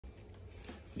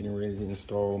Getting ready to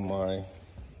install my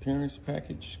appearance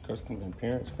package, custom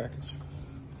appearance package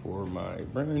for my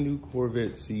brand new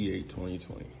Corvette C8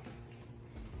 2020.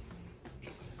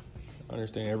 I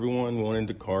understand everyone wanted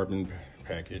the carbon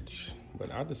package,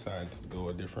 but I decided to go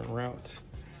a different route.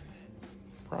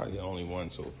 Probably the only one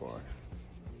so far.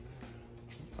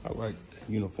 I like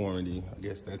uniformity. I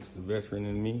guess that's the veteran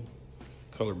in me.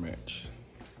 Color match.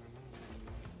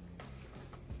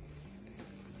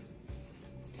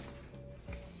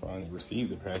 Finally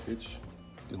received the package.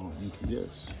 Dealing with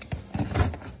UPS.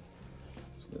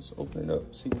 So let's open it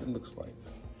up, see what it looks like.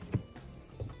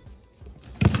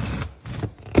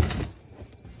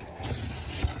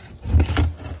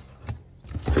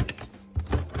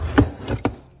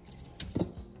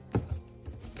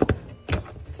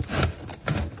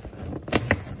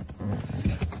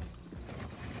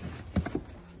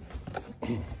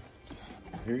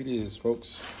 Here it is,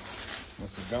 folks. My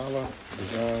Sigala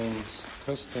Designs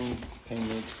Custom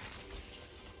Payments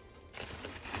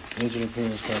Engine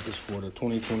Appearance Package for the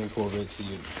 2020 Corvette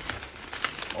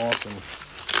C8. Awesome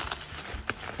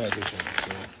packaging.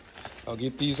 So I'll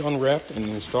get these unwrapped and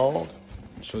installed.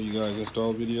 Show you guys the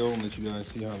install video and let you guys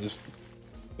see how this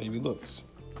baby looks.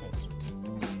 Thanks.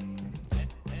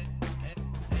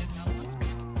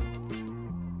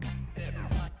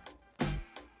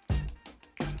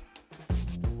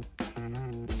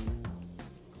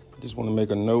 Just want to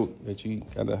make a note that you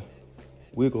gotta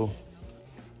wiggle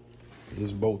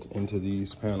this bolt into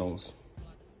these panels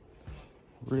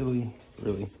really,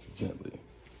 really gently.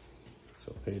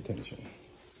 So pay attention.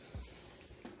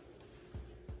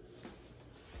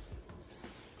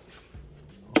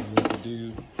 All you have to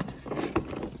do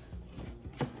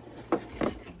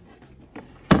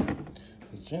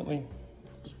is gently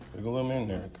just wiggle them in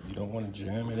there. You don't want to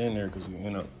jam it in there because you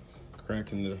end up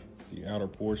cracking the outer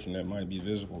portion that might be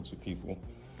visible to people.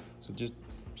 So just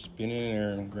spin it in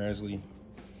there and gradually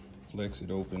flex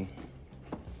it open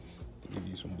to give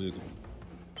you some wiggle.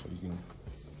 So you can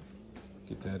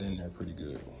get that in there pretty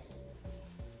good.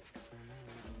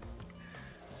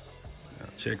 Now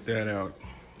check that out,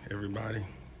 everybody.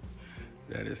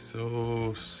 That is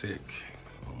so sick.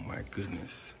 Oh my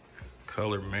goodness.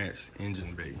 Color matched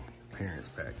engine bay appearance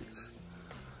package.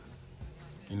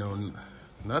 You know,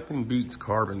 nothing beats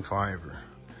carbon fiber,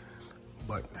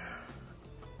 but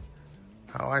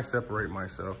how I separate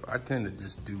myself, I tend to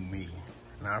just do me.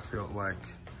 And I felt like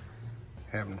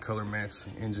having color matched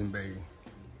engine bay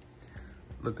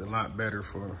looked a lot better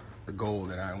for the goal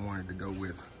that I wanted to go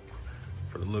with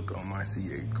for the look on my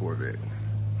C8 Corvette.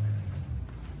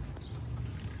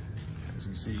 As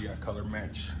you see, I color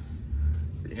match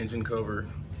the engine cover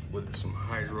with some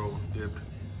hydro dipped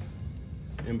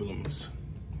emblems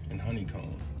and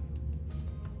honeycomb.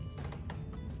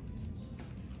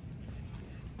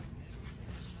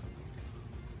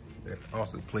 That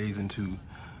also plays into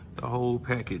the whole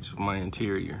package of my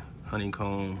interior.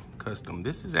 Honeycomb custom.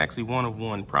 This is actually one of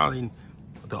one, probably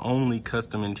the only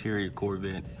custom interior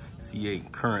Corvette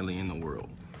C8 currently in the world.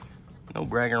 No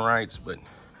bragging rights, but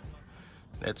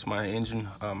that's my engine.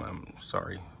 I'm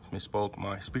sorry, misspoke,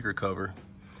 my speaker cover.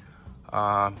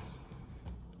 Got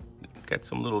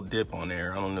some little dip on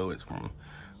there. I don't know it's from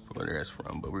where that's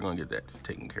from, but we're gonna get that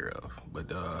taken care of.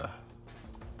 But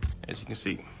as you can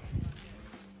see,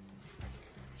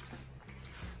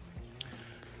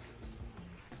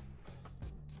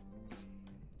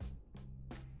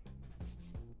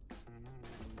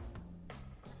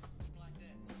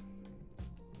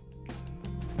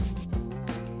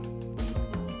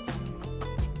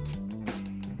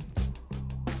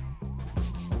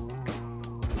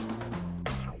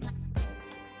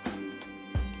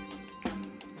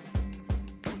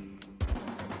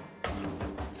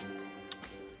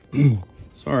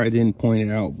 sorry I didn't point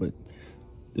it out, but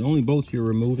the only bolts you're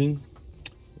removing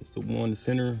is the one,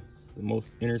 the most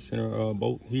inner center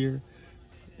bolt here,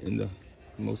 and the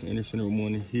most inner center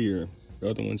one here. The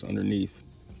other one's underneath.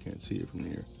 You can't see it from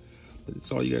here, but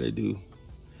it's all you gotta do.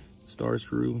 Star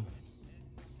screw,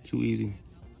 too easy.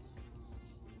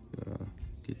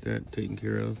 Get that taken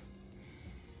care of.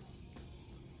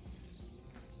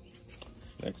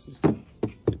 Next is to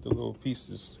get the little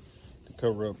pieces to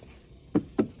cover up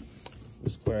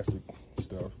this plastic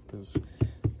stuff, because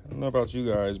I don't know about you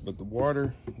guys, but the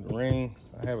water, the rain,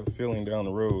 I have a feeling down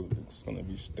the road it's gonna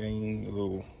be staining a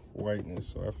little whiteness.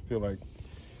 So I feel like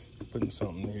putting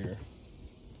something here,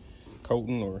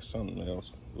 coating or something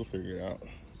else. We'll figure it out.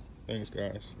 Thanks,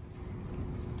 guys.